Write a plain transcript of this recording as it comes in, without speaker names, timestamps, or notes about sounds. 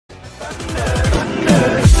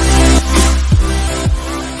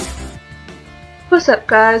What's up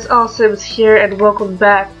guys, AllSims here and welcome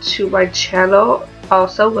back to my channel.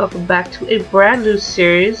 Also, welcome back to a brand new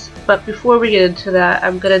series, but before we get into that,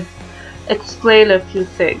 I'm gonna explain a few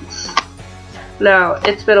things. Now,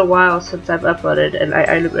 it's been a while since I've uploaded and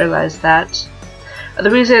I realized that.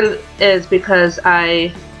 The reason is because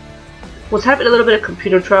I was having a little bit of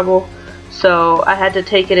computer trouble, so I had to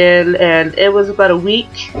take it in, and it was about a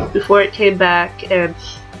week before it came back, and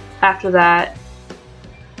after that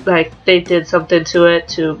like they did something to it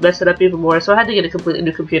to mess it up even more, so I had to get a completely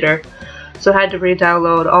new computer. So I had to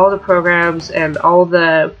re-download all the programs and all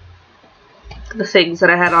the things that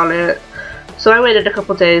I had on it. So I waited a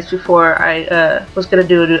couple days before I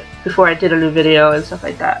before I did a new video and stuff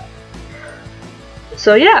like that.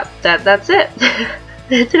 So yeah, that's it.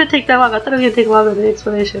 It didn't take that long. I thought it was gonna take longer than the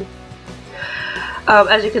explanation.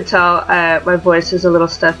 As you can tell, my voice is a little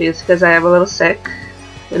stuffy. It's because I am a little sick.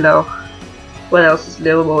 You know, what else is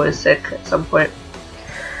new? I'm always sick at some point.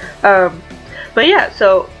 But yeah,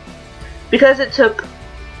 so because it took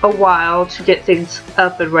a while to get things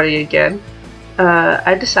up and running again,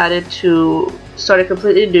 I decided to start a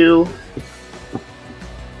completely new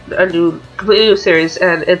series,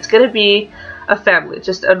 and it's gonna be a family,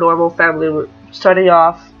 just a normal family. We're starting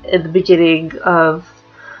off in the beginning of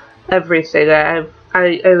everything. I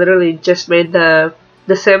literally just made the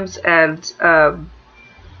Sims, and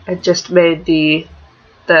I just made the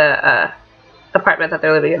apartment that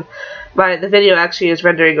they're living in. The video actually is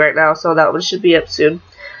rendering right now, so that one should be up soon.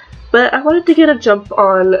 But I wanted to get a jump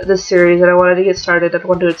on the series, and I wanted to get started. I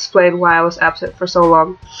wanted to explain why I was absent for so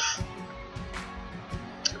long.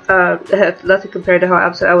 It had nothing compared to how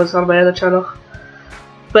absent I was on my other channel.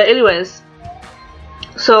 But anyways,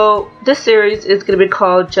 so this series is going to be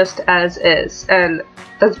called Just As Is, and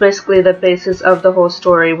that's basically the basis of the whole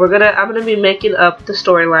story. I'm gonna be making up the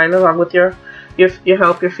storyline along with your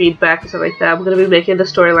help, your feedback, and stuff like that. I'm gonna be making the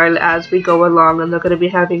storyline as we go along, and they're gonna be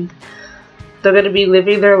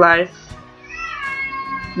living their life.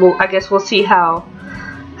 Well, I guess we'll see how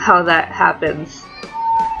that happens.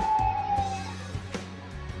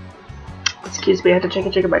 Excuse me, I had to take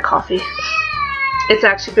a drink of my coffee. It's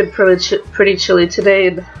actually been pretty chilly today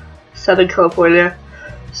in Southern California.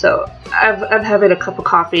 So I'm having a cup of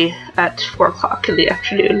coffee at 4 o'clock in the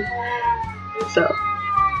afternoon. So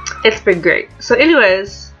it's been great. So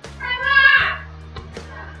anyways,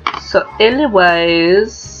 let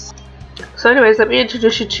me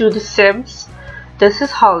introduce you to the Sims. This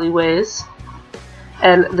is Holly Wase,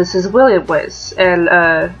 and this is William Wase. And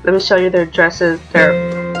let me show you their dresses.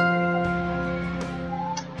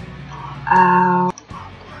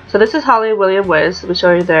 So this is Holly and William Wase. Let me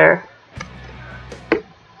show you their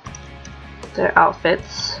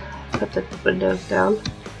outfits. Put the windows down,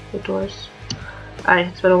 the doors.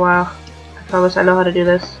 It's been a while. I promise I know how to do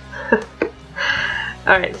this.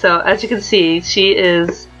 Alright, so as you can see, she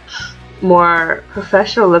is more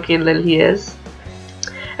professional looking than he is.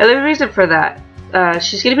 And there's a reason for that.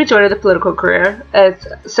 She's going to be joining the political career. It's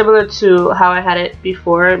similar to how I had it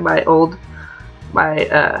before in my old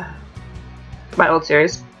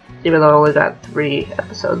series, even though I only got 3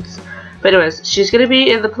 episodes. But anyways, she's going to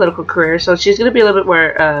be in the political career, so she's going to be a little bit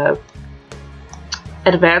more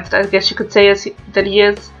advanced, I guess you could say, than he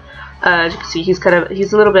is. As you can see,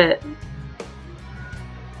 he's a little bit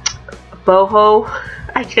boho,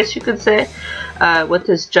 I guess you could say, with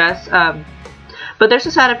his dress. But there's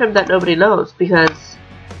a side of him that nobody knows, because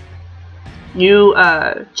you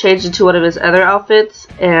change into one of his other outfits,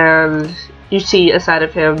 and you see a side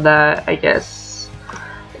of him that I guess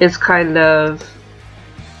is kind of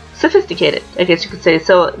sophisticated, I guess you could say.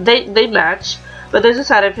 So they match, but there's a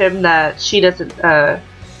side of him that she doesn't, I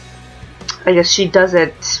guess she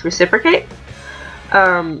doesn't reciprocate.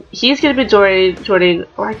 He's gonna be joining.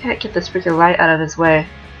 Oh, I can't get this freaking light out of his way.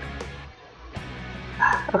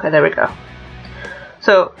 Okay, there we go.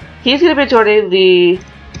 So he's gonna be joining the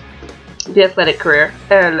athletic career,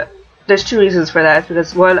 and there's 2 reasons for that. It's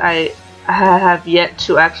because one, I have yet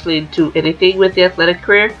to actually do anything with the athletic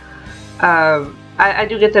career. I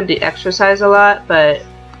do get them to exercise a lot, but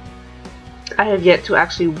I have yet to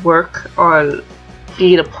actually work on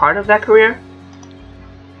being a part of that career.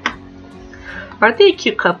 Aren't they a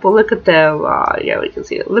cute couple? Look at them. Aw, yeah, we can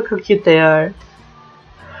see it. Look how cute they are.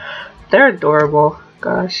 They're adorable.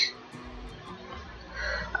 Gosh.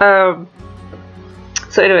 So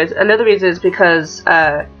anyways, another reason is because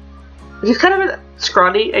he's kind of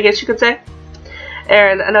scrawny, I guess you could say.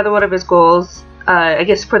 And another one of his goals, I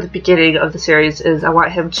guess for the beginning of the series, is I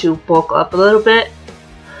want him to bulk up a little bit.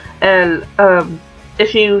 And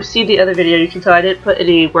if you see the other video, you can tell I didn't put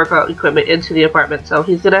any workout equipment into the apartment, so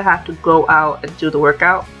he's gonna have to go out and do the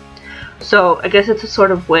workout. So I guess it's a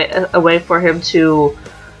sort of a way for him to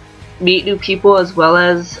meet new people as well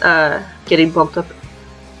as getting bumped up.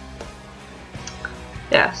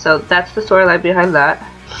 Yeah, so that's the storyline behind that.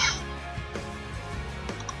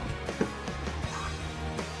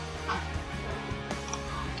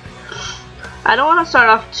 I don't want to start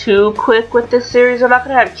off too quick with this series. They're not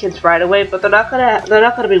gonna have kids right away, but they're not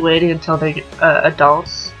gonna be waiting until they're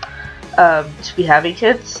adults to be having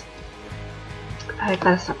kids. I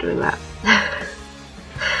gotta stop doing that.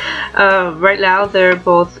 Right now they're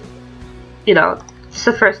both, you know, it's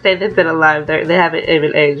the first day they've been alive. They haven't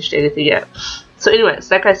even aged anything yet. So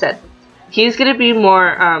anyways, like I said, he's gonna be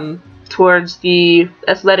more towards the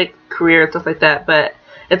athletic career and stuff like that, but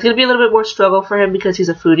it's going to be a little bit more struggle for him because he's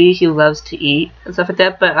a foodie. He loves to eat and stuff like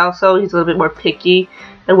that, but also he's a little bit more picky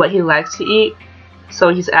in what he likes to eat.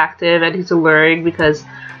 So he's active and he's alluring because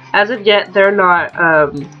as of yet they're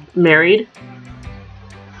not married.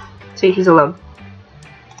 See, he's alone.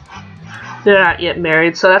 They're not yet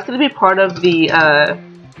married, so that's going to be part of the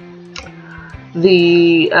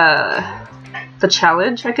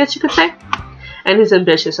challenge, I guess you could say. And he's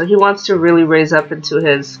ambitious, so he wants to really raise up into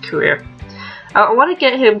his career. I want to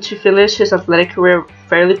get him to finish his athletic career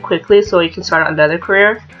fairly quickly so he can start another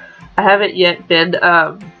career. I haven't yet been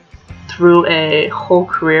through a whole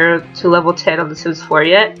career to level 10 on The Sims 4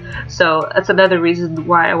 yet, so that's another reason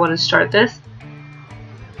why I want to start this.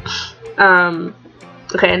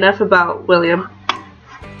 Okay, enough about William.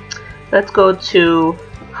 Let's go to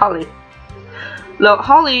Holly. Now,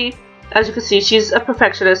 Holly, as you can see, she's a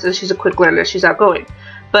perfectionist and she's a quick learner. She's outgoing,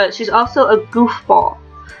 but she's also a goofball.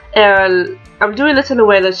 And I'm doing this in a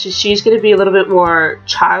way that she's going to be a little bit more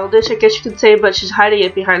childish, I guess you could say, but she's hiding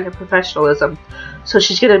it behind her professionalism. So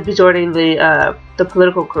she's going to be joining the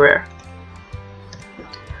political career.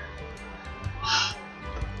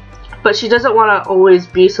 But she doesn't want to always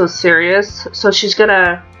be so serious, so she's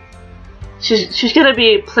gonna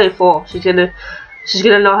be playful. She's gonna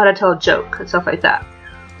know how to tell a joke and stuff like that,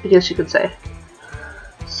 I guess you could say.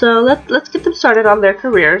 So let's get them started on their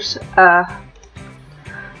careers.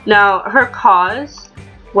 Now, her cause,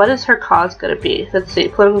 what is her cause going to be? Let's see,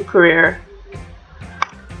 political career.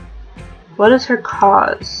 What is her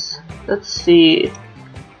cause? Let's see,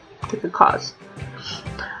 pick a cause.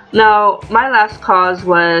 Now, my last cause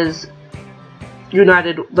was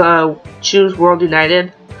choose World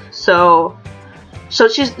United. So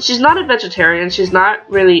she's not a vegetarian, she's not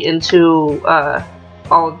really into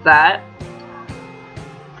all of that.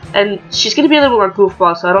 And she's going to be a little more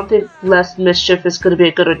goofball, so I don't think Less Mischief is going to be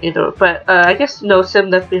a good one either. But I guess No Sim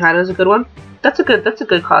Left Behind is a good one. That's a good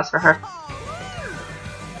cause for her.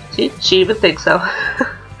 See, she even thinks so.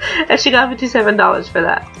 And she got $57 for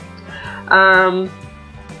that.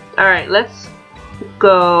 Alright, let's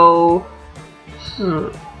go.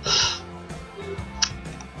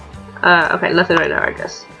 Okay, nothing right now, I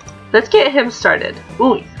guess. Let's get him started.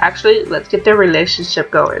 Ooh, actually, let's get their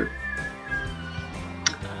relationship going.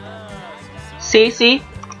 See?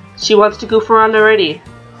 She wants to goof around already.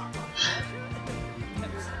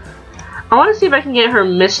 I want to see if I can get her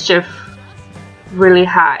mischief really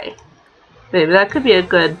high. Maybe that could be a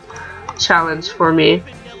good challenge for me.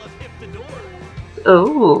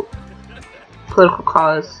 Ooh. Political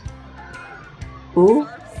cause. Ooh.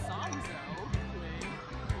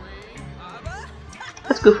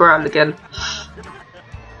 Let's goof around again.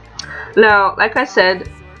 Now, like I said,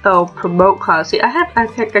 promote cause. See, I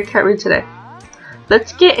can't read today.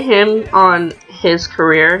 Let's get him on his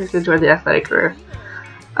career. He's going to join the athletic career.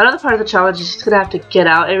 Another part of the challenge is he's going to have to get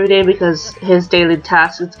out every day because his daily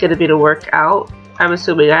task is going to be to work out. I'm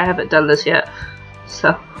assuming. I haven't done this yet.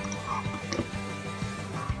 So,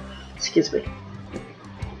 excuse me.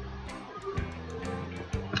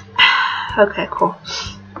 Okay, cool.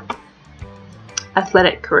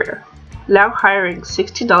 Athletic career. Now hiring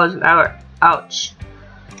 $16 an hour. Ouch.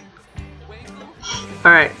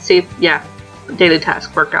 Alright, see, yeah. Daily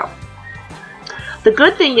task, workout. The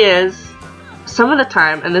good thing is, some of the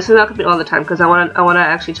time, and this is not going to be all the time because I want to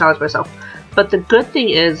actually challenge myself, but the good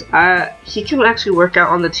thing is he can actually work out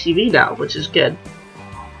on the TV now, which is good.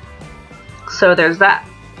 So there's that.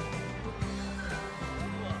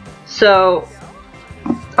 So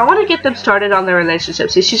I want to get them started on their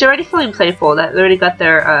relationship. See, she's already feeling playful. They already got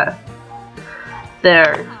their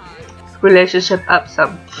relationship up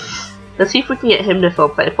some. Let's see if we can get him to feel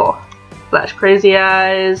playful. Flash crazy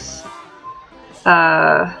eyes.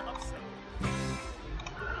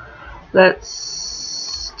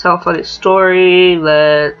 Let's tell a funny story.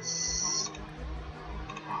 Let's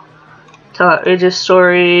Tell outrageous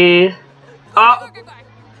story. Oh!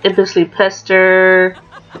 Impishly pester.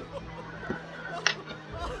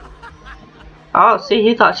 Oh, see,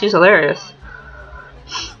 he thought she's hilarious.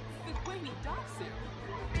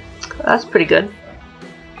 That's pretty good.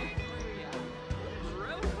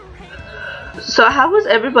 So how was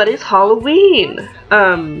everybody's Halloween?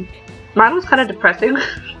 Mine was kind of depressing.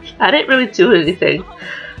 I didn't really do anything.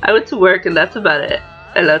 I went to work and that's about it.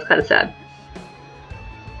 And that's kind of sad.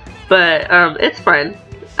 But it's fine.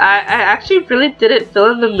 I actually really didn't feel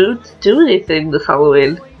in the mood to do anything this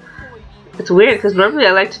Halloween. It's weird because normally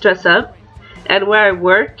I like to dress up. And where I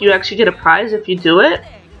work, you actually get a prize if you do it.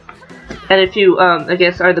 And if you, I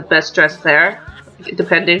guess, are the best dressed there,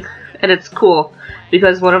 depending. And it's cool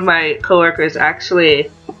because one of my coworkers she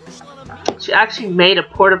actually made a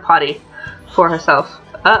porta potty for herself.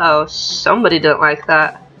 Uh-oh, somebody didn't like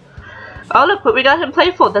that. Oh look, but we got him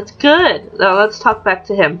playful. That's good. Now let's talk back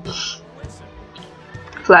to him.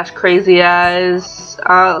 Flash crazy eyes.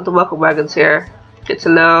 Oh, the welcome wagon's here. Get to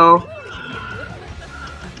know.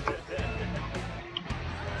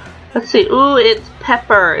 Let's see. Ooh, it's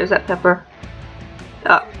Pepper. Is that Pepper?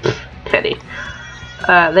 Oh, Penny.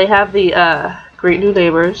 They have the great new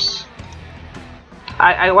neighbors.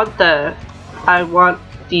 I want the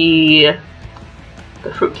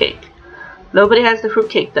fruitcake. Nobody has the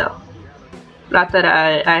fruitcake though. Not that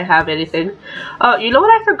I have anything. Oh, you know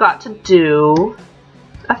what I forgot to do?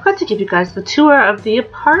 I forgot to give you guys the tour of the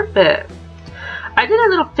apartment. I did a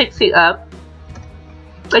little fixing up.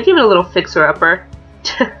 I gave it a little fixer-upper.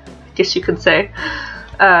 Guess you could say.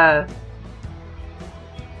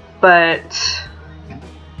 But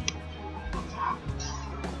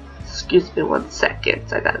excuse me 1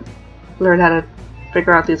 second. I gotta learn how to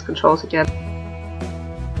figure out these controls again.